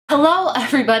Hello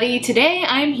everybody, today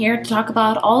I'm here to talk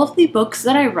about all of the books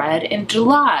that I read in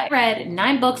July. I read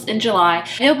 9 books in July.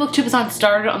 I know Bookables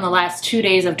started on the last 2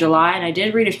 days of July and I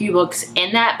did read a few books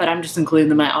in that, but I'm just including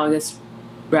them in my August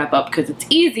wrap up because it's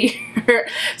easier.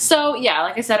 So yeah,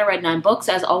 like I said, I read 9 books.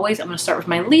 As always, I'm going to start with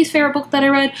my least favorite book that I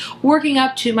read, working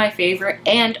up to my favorite,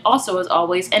 and also as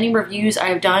always, any reviews I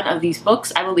have done of these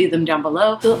books, I will leave them down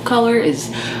below. The color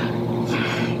is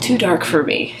too dark for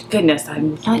me. Goodness,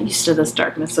 I'm not used to this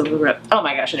darkness of the rip. Oh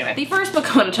my gosh, anyway. The first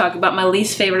book I want to talk about, my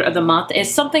least favorite of the month,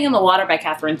 is Something in the Water by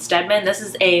Catherine Steadman. This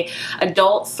is a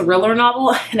adult thriller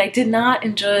novel, and I did not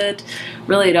enjoy it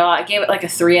really at all. I gave it like a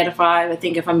 3 out of 5. I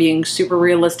think if I'm being super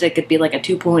realistic, it'd be like a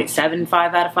 2.75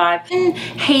 out of 5. I didn't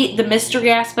hate the mystery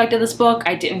aspect of this book.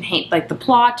 I didn't hate like the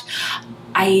plot.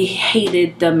 I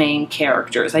hated the main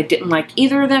characters. I didn't like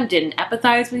either of them, didn't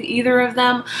empathize with either of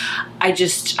them. I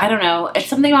don't know. It's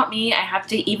something about me. I have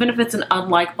to, even if it's an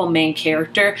unlikable main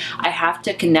character, I have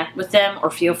to connect with them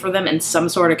or feel for them in some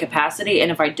sort of capacity.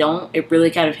 And if I don't, it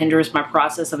really kind of hinders my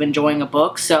process of enjoying a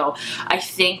book. So I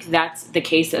think that's the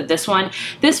case of this one.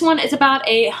 This one is about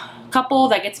a couple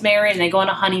that gets married and they go on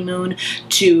a honeymoon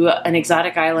to an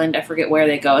exotic island. I forget where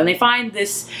they go, and they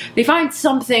find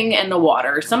something in the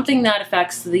water, something that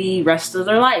affects the rest of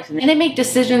their life, and they make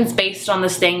decisions based on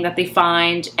this thing that they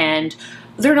find, and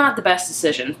they're not the best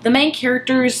decisions. The main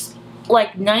characters,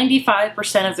 like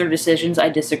 95% of their decisions I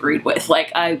disagreed with.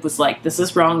 Like, I was like, this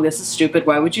is wrong, this is stupid,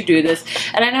 why would you do this?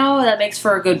 And I know that makes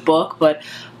for a good book, but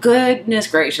goodness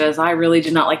gracious, I really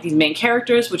did not like these main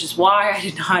characters, which is why I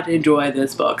did not enjoy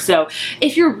this book. So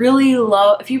if you really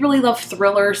love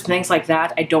thrillers, things like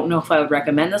that, I don't know if I would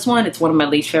recommend this one. It's one of my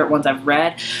least favorite ones I've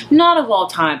read. Not of all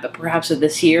time, but perhaps of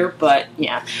this year. But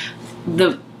yeah,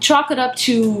 chalk it up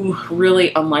to really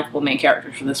unlikable main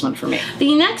characters for this one for me.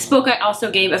 The next book I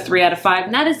also gave a 3 out of 5,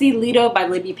 and that is The Lido by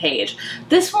Libby Page.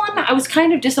 This one I was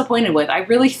kind of disappointed with. I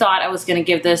really thought I was going to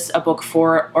give this a book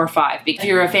 4 or 5. Because if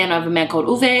you're a fan of A Man Called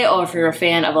Uwe, or if you're a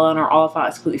fan of Eleanor Oliphant,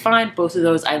 it's completely fine. Both of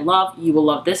those I love. You will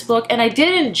love this book. And I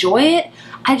did enjoy it.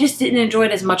 I just didn't enjoy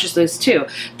it as much as those two.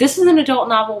 This is an adult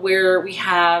novel where we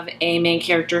have a main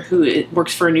character who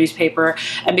works for a newspaper,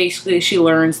 and basically she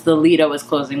learns the Lido is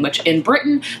closing, which in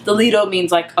Britain, the Lido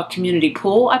means like a community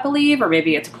pool, I believe, or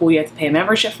maybe it's a pool you have to pay a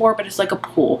membership for, but it's like a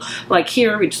pool. Like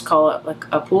here, we just call it like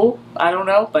a pool. I don't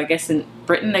know, but I guess in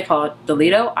Britain they call it the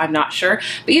Lido. I'm not sure.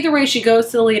 But either way, she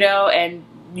goes to the Lido and,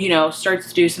 you know, starts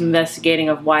to do some investigating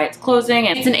of why it's closing.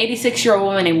 And it's an 86-year-old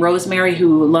woman named Rosemary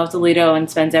who loves the Lido and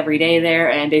spends every day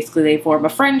there, and basically they form a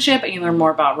friendship and you learn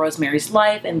more about Rosemary's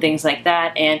life and things like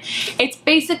that. And it's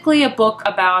basically a book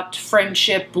about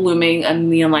friendship blooming in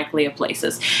the unlikely of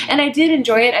places. And I did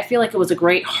enjoy it. I feel like it was a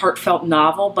great heartfelt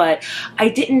novel, but I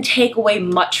didn't take away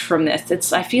much from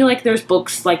this. I feel like there's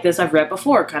books like this I've read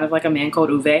before, kind of like A Man Called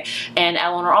Uwe and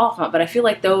Eleanor Oliphant, but I feel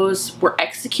like those were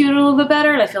executed a little bit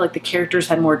better, and I feel like the characters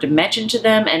had more dimension to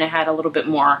them and it had a little bit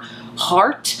more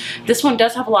heart. This one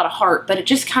does have a lot of heart, but it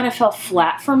just kind of fell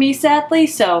flat for me, sadly.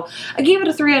 So I gave it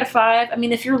a 3 out of 5. I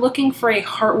mean, if you're looking for a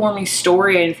heartwarming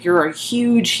story and if you're a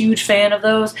huge fan of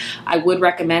those, I would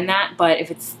recommend that. But if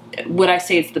it's, would I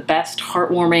say it's the best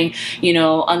heartwarming, you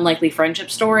know, unlikely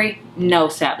friendship story? No,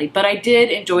 sadly. But I did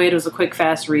enjoy it. It was a quick,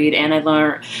 fast read, and I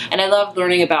loved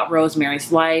learning about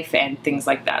Rosemary's life and things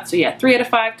like that. So yeah, 3 out of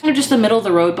 5. Kind of just a middle of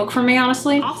the road book for me,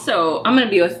 honestly. Also, I'm gonna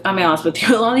be honest with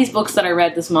you. A lot of these books that I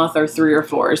read this month are 3 or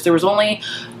 4s. There was only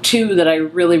 2 that I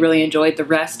really enjoyed. The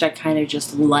rest I kind of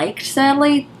just liked,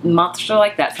 sadly. Months are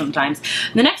like that sometimes.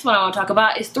 The next one I want to talk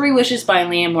about is 3 Wishes by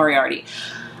Liane Moriarty.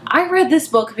 I read this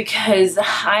book because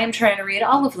I'm trying to read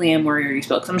all of Liane Moriarty's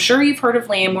books. I'm sure you've heard of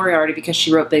Liane Moriarty because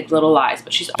she wrote Big Little Lies,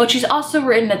 but she's also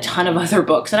written a ton of other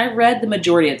books, and I read the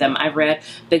majority of them. I've read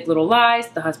Big Little Lies,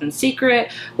 The Husband's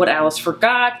Secret, What Alice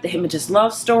Forgot, The Hypnotist's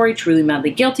Love Story, Truly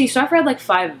Madly Guilty. So I've read like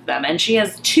 5 of them, and she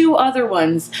has 2 other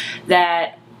ones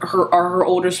that are her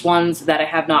oldest ones that I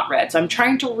have not read. So I'm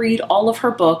trying to read all of her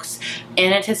books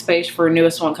in anticipation for a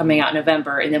newest one coming out in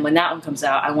November. And then when that one comes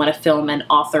out, I want to film an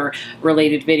author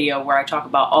related video where I talk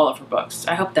about all of her books.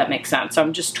 I hope that makes sense. So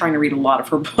I'm just trying to read a lot of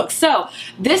her books. So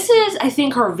this is, I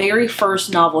think, her very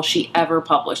first novel she ever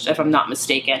published, if I'm not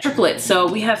mistaken. Triplets.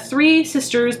 So we have 3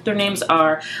 sisters. Their names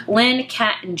are Lynn,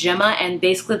 Kat, and Gemma. And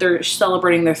basically they're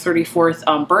celebrating their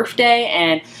 34th birthday.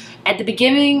 And At the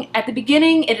beginning,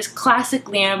 it is classic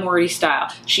Liane Moriarty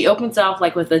style. She opens up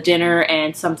like with a dinner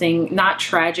and something not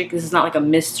tragic. This is not like a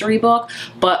mystery book,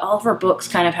 but all of her books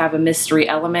kind of have a mystery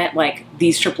element. Like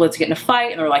these triplets get in a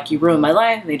fight and they're like, "You ruined my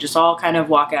life," and they just all kind of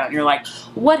walk out and you're like,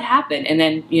 what happened? And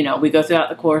then, you know, we go throughout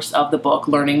the course of the book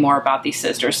learning more about these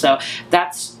sisters. So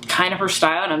that's kind of her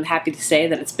style, and I'm happy to say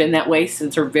that it's been that way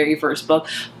since her very first book.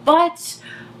 But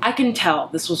I can tell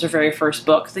this was her very first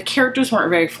book. The characters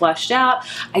weren't very fleshed out.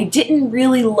 I didn't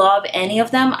really love any of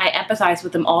them. I empathized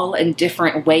with them all in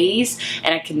different ways,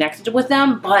 and I connected with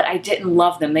them, but I didn't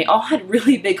love them. They all had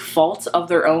really big faults of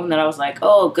their own that I was like,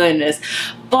 oh goodness.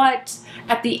 But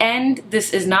at the end,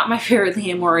 this is not my favorite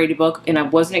Liam Moriarty book, and I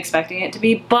wasn't expecting it to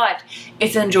be, but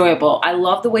it's enjoyable. I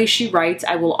love the way she writes.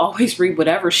 I will always read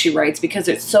whatever she writes because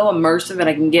it's so immersive and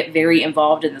I can get very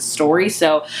involved in the story.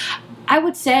 So I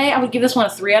would say I would give this one a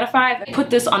 3 out of 5. I put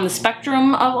this on the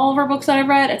spectrum of all of our books that I've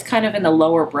read. It's kind of in the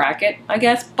lower bracket, I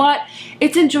guess, but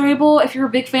it's enjoyable. If you're a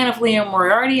big fan of Liam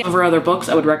Moriarty over other books,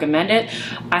 I would recommend it.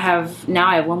 Now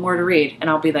I have one more to read, and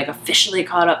I'll be like officially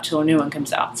caught up till a new one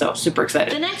comes out, so super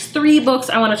excited. The next 3 books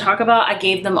I want to talk about, I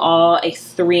gave them all a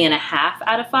 3.5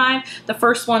 out of 5. The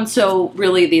first one, so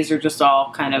really these are just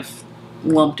all kind of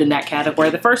lumped in that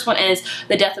category. The first one is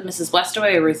The Death of Mrs.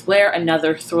 Westaway by Ruth Ware,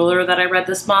 another thriller that I read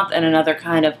this month, and another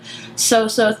kind of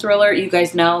so-so thriller. You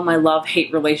guys know my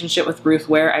love-hate relationship with Ruth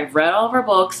Ware. I've read all of her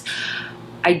books.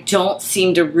 I don't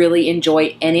seem to really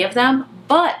enjoy any of them,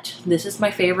 but this is my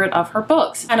favorite of her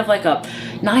books. Kind of like a,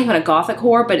 not even a gothic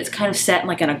horror, but it's kind of set in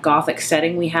like in a gothic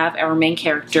setting. We have our main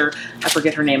character, I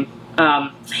forget her name,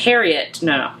 Harriet,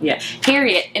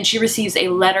 Harriet, and she receives a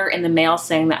letter in the mail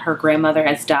saying that her grandmother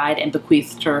has died and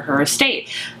bequeathed her estate.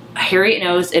 Harriet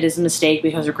knows it is a mistake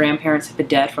because her grandparents have been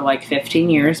dead for like 15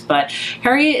 years, but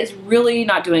Harriet is really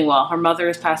not doing well. Her mother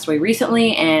has passed away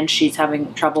recently and she's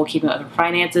having trouble keeping up with her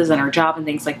finances and her job and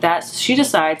things like that. So she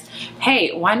decides,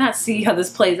 hey, why not see how this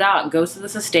plays out, and goes to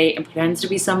this estate and pretends to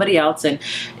be somebody else, and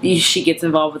she gets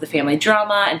involved with the family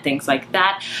drama and things like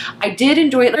that. I did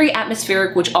enjoy it. Very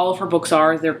atmospheric, which all of her books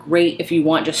are. They're great if you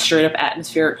want just straight up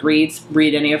atmospheric reads,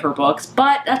 read any of her books,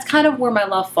 but that's kind of where my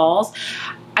love falls.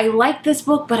 I liked this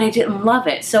book, but I didn't love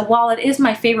it. So while it is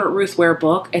my favorite Ruth Ware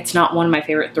book, it's not one of my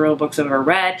favorite thriller books I've ever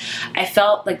read. I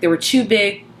felt like there were 2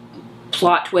 big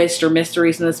plot twists or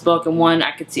mysteries in this book, and one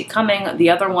I could see coming. The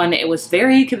other one, it was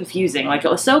very confusing. Like,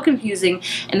 it was so confusing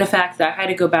in the fact that I had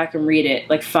to go back and read it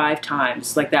like 5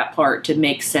 times, like that part, to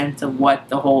make sense of what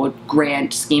the whole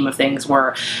grand scheme of things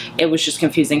were. It was just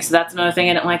confusing. So that's another thing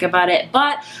I didn't like about it.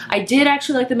 But I did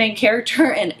actually like the main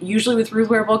character, and usually with Ruth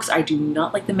Ware books, I do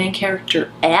not like the main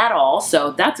character at all,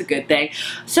 so that's a good thing.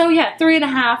 So yeah,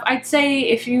 3.5. I'd say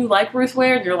if you like Ruth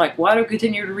Ware and you're like, why do I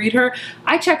continue to read her?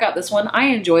 I check out this one. I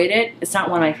enjoyed it. It's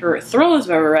not one of my favorite thrillers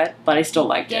I've ever read, but I still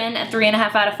liked it. Again, a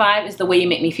 3.5 out of 5 is The Way You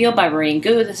Make Me Feel by Maureen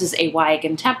Gu. This is a YA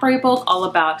contemporary book all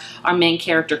about our main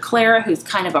character Clara, who's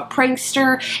kind of a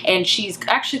prankster, and she's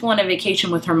actually going on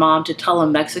vacation with her mom to Tulum,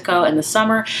 Mexico in the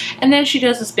summer, and then she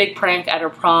does this big prank at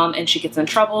her prom and she gets in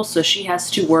trouble, so she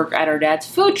has to work at her dad's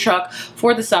food truck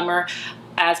for the summer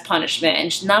as punishment.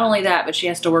 And not only that, but she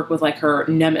has to work with like her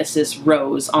nemesis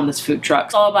Rose on this food truck.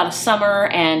 It's all about a summer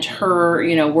and her,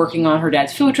 you know, working on her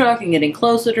dad's food truck and getting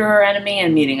closer to her enemy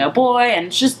and meeting a boy, and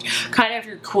it's just kind of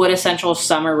your quintessential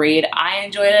summer read. I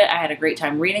enjoyed it. I had a great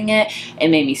time reading it. It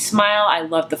made me smile. I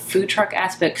loved the food truck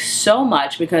aspect so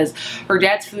much because her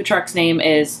dad's food truck's name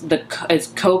is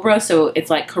Cobra, so it's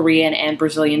like Korean and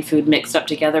Brazilian food mixed up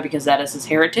together because that is his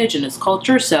heritage and his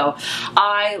culture. So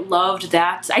I loved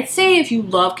that. I'd say if you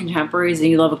love contemporaries and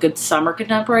you love a good summer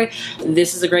contemporary,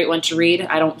 this is a great one to read.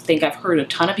 I don't think I've heard a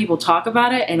ton of people talk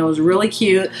about it, and it was really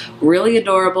cute, really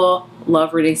adorable.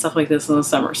 Love reading stuff like this in the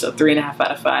summer, so 3.5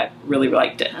 out of 5. Really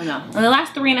liked it. I know. And the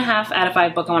last 3.5 out of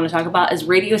 5 book I want to talk about is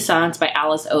Radio Silence by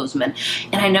Alice Oseman.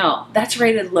 And I know, that's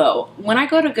rated low. When I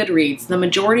go to Goodreads, the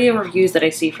majority of reviews that I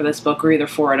see for this book are either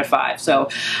 4 out of 5, so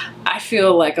I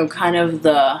feel like I'm kind of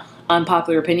the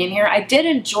unpopular opinion here. I did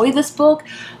enjoy this book,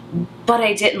 but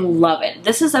I didn't love it.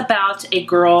 This is about a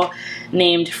girl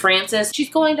named Frances. She's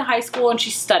going to high school and she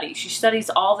studies. She studies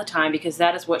all the time because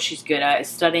that is what she's good at, is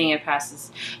studying and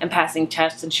passing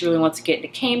tests, and she really wants to get into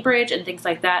Cambridge and things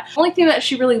like that. The only thing that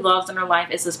she really loves in her life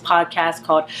is this podcast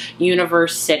called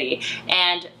Universe City.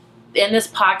 And in this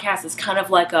podcast, it's kind of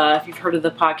like if you've heard of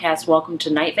the podcast Welcome to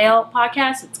Night Vale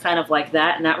podcast, it's kind of like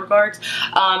that in that regards.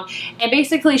 And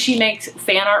basically she makes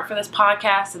fan art for this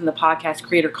podcast, and the podcast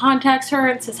creator contacts her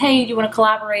and says, hey, do you want to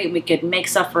collaborate? We could make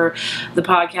stuff for the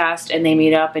podcast. And they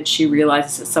meet up, and she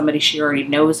realizes it's somebody she already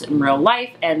knows in real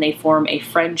life, and they form a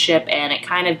friendship, and it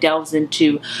kind of delves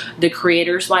into the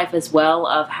creator's life as well,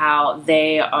 of how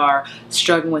they are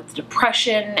struggling with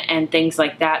depression and things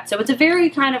like that. So it's a very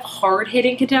kind of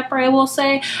hard-hitting contemporary I will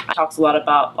say. It talks a lot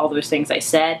about all those things I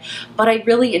said, but I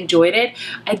really enjoyed it.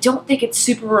 I don't think it's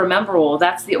super memorable.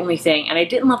 That's the only thing. And I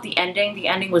didn't love the ending. The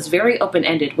ending was very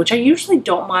open-ended, which I usually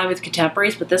don't mind with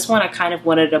contemporaries, but this one I kind of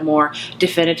wanted a more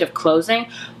definitive closing.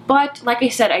 But like I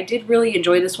said, I did really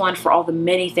enjoy this one for all the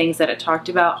many things that it talked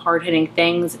about, hard-hitting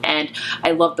things, and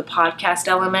I love the podcast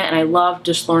element, and I love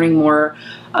just learning more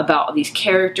about these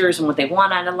characters and what they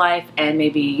want out of life, and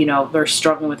maybe, you know, they're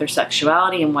struggling with their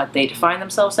sexuality and what they define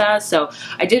themselves as. So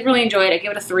I did really enjoy it. I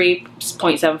give it a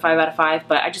 3.75 out of 5,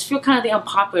 but I just feel kind of the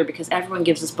unpopular because everyone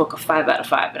gives this book a 5 out of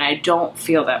 5, and I don't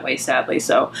feel that way, sadly,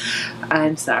 so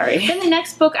I'm sorry. Then the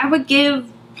next book I would give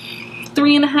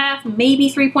 3.5,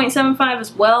 maybe 3.75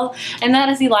 as well, and that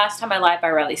is The Last Time I Lied by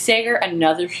Riley Sager,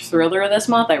 another thriller this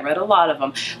month. I read a lot of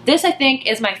them. This, I think,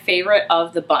 is my favorite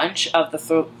of the bunch of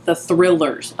the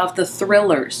thrillers,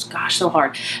 gosh, so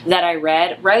hard, that I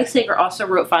read. Riley Sager also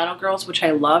wrote Final Girls, which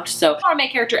I loved. So our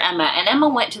main character, Emma, and Emma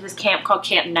went to this camp called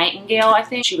Camp Nightingale, I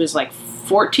think. She was like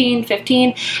 14,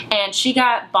 15, and she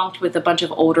got bunked with a bunch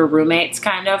of older roommates,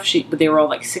 kind of. They were all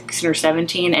like 16 or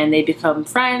 17, and they become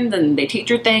friends, and they teach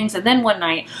her things, and then one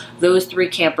night, those 3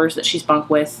 campers that she's bunked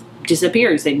with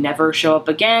disappears. They never show up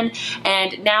again,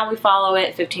 and now we follow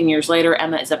it 15 years later.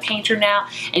 Emma is a painter now,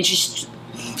 and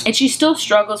she still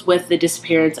struggles with the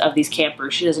disappearance of these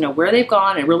campers. She doesn't know where they've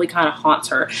gone. It really kind of haunts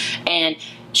her, and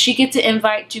she gets an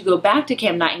invite to go back to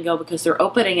Camp Nightingale because they're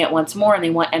opening it once more and they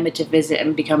want Emma to visit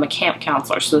and become a camp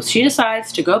counselor. So she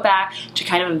decides to go back to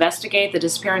kind of investigate the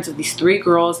disappearance of these 3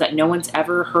 girls that no one's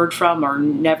ever heard from or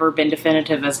never been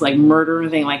definitive as like murder or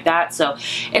anything like that. So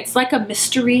it's like a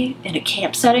mystery in a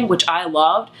camp setting, which I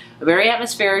loved. Very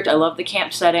atmospheric. I love the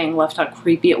camp setting. Loved how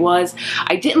creepy it was.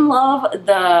 I didn't love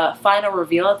the final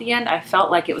reveal at the end. I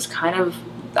felt like it was kind of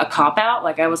a cop-out.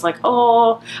 Like I was like,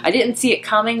 oh, I didn't see it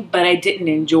coming, but I didn't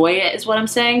enjoy it is what I'm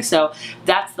saying. So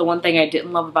that's the one thing I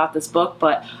didn't love about this book,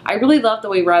 but I really love the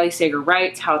way Riley Sager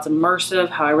writes, how it's immersive,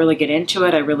 how I really get into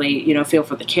it. I really, you know, feel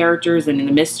for the characters and in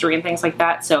the mystery and things like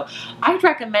that. So I'd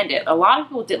recommend it. A lot of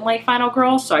people didn't like Final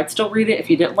Girls, so I'd still read it if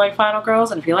you didn't like Final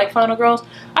Girls, and if you like Final Girls,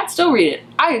 I'd still read it.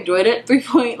 I enjoyed it.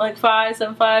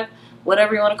 3.575.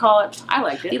 Whatever you want to call it. I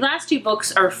liked it. The last 2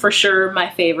 books are for sure my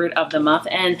favorite of the month,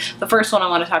 and the first one I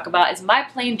want to talk about is My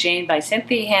Plain Jane by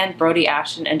Cynthia Hand, Brody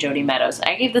Ashton, and Jody Meadows.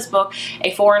 I gave this book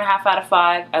a 4.5 out of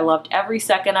 5. I loved every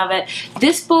second of it.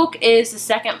 This book is the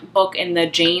second book in the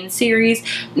Jane series,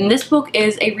 and this book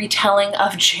is a retelling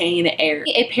of Jane Eyre.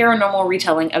 A paranormal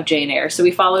retelling of Jane Eyre. So we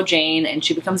follow Jane, and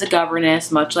she becomes a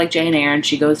governess, much like Jane Eyre, and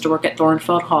she goes to work at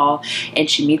Thornfield Hall, and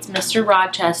she meets Mr.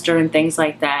 Rochester and things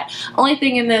like that. Only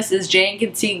thing in this is Jane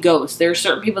can see ghosts. There are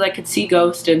certain people that can see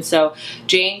ghosts, and so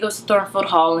Jane goes to Thornfield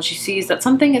Hall and she sees that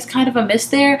something is kind of amiss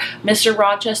there. Mr.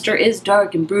 Rochester is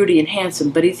dark and broody and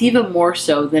handsome, but he's even more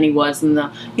so than he was in the,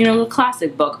 you know, the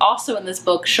classic book. Also in this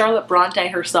book, Charlotte Bronte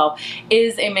herself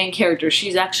is a main character.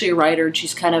 She's actually a writer, and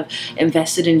she's kind of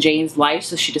invested in Jane's life,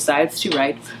 so she decides to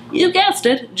write, you guessed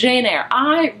it, Jane Eyre.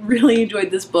 I really enjoyed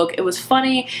this book. It was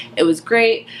funny. It was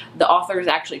great. The authors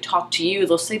actually talk to you.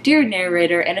 They'll say, dear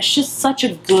narrator, and it's just such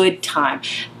a good time.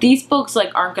 These books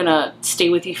like aren't gonna stay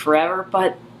with you forever,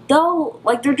 but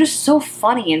they're just so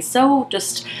funny and so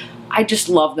just, I just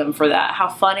love them for that. How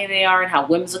funny they are and how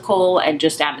whimsical and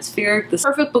just atmospheric. This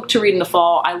perfect book to read in the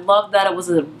fall. I love that it was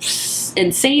an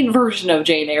insane version of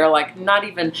Jane Eyre, like not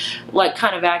even like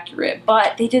kind of accurate,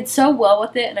 but they did so well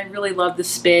with it, and I really love the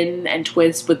spin and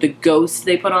twist with the ghosts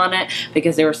they put on it,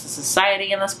 because there was a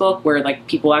society in this book where like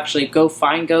people actually go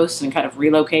find ghosts and kind of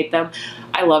relocate them.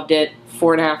 I loved it.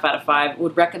 4.5 out of 5.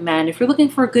 Would recommend if you're looking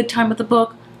for a good time with the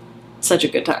book. Such a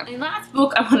good time. The last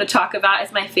book I want to talk about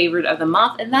is my favorite of the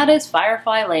month, and that is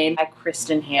Firefly Lane by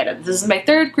Kristen Hanna. This is my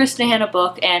 3rd Kristen Hanna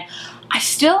book, and I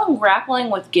still am grappling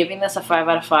with giving this a 5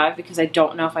 out of 5 because I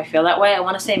don't know if I feel that way. I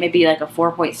want to say maybe like a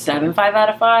 4.75 out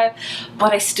of 5,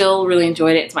 but I still really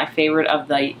enjoyed it. It's my favorite of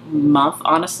the month,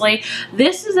 honestly.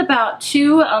 This is about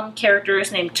 2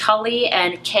 characters named Tully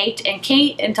and Kate, and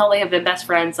Kate and Tully have been best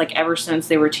friends like ever since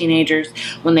they were teenagers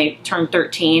when they turned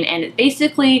 13, and it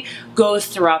basically goes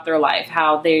throughout their life,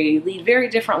 how they lead very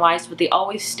different lives, but they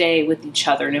always stay with each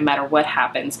other no matter what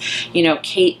happens. You know,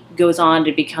 Kate goes on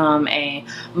to become a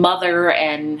mother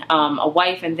and a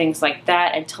wife and things like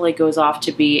that, and Tully goes off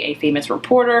to be a famous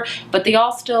reporter, but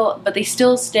they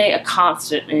still stay a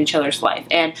constant in each other's life.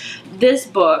 And this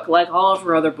book, like all of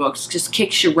her other books, just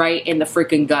kicks you right in the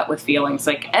freaking gut with feelings.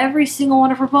 Like every single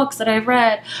one of her books that I've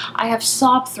read, I have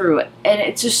sobbed through it. and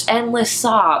it's just endless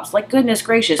sobs. Like, goodness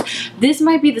gracious. This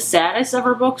might be the saddest of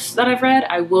her books that I've read.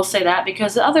 I will say that,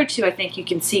 because the other two I think you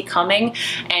can see coming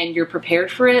and you're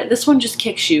prepared for it. This one just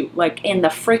kicks you like in the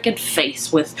freaking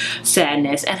face with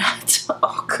sadness, and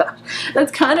oh god,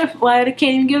 that's kind of why I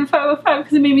can't even give it 5 out of 5,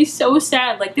 because it made me so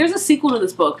sad. Like, there's a sequel to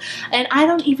this book, and I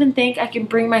don't even think I can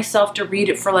bring myself to read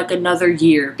it for like another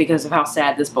year because of how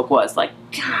sad this book was. Like,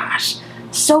 gosh,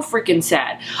 so freaking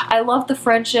sad. I love the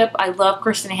friendship, I love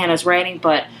Kristen Hanna's writing,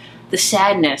 but the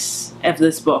sadness of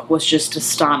this book was just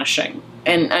astonishing.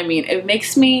 And I mean, it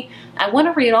makes me, I want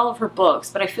to read all of her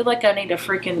books, but I feel like I need a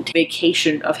freaking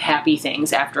vacation of happy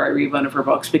things after I read one of her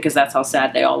books, because that's how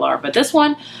sad they all are. But this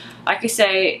one, like I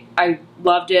say, I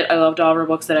loved it. I loved all of her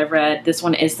books that I've read. This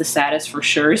one is the saddest for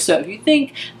sure. So if you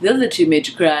think the other two made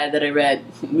you cry that I read,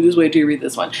 just wait till you read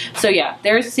this one. So yeah,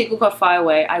 there is a sequel called Fly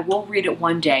Away. I will read it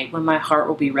one day when my heart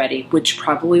will be ready, which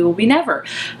probably will be never.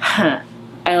 I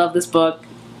love this book.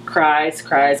 Cries.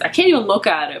 I can't even look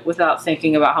at it without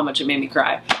thinking about how much it made me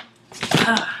cry.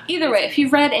 Either way, if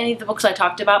you've read any of the books I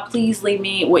talked about, please leave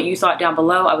me what you thought down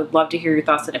below. I would love to hear your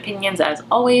thoughts and opinions as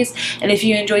always. And if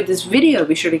you enjoyed this video,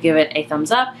 be sure to give it a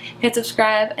thumbs up, hit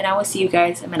subscribe, and I will see you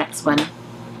guys in my next one.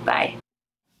 Bye.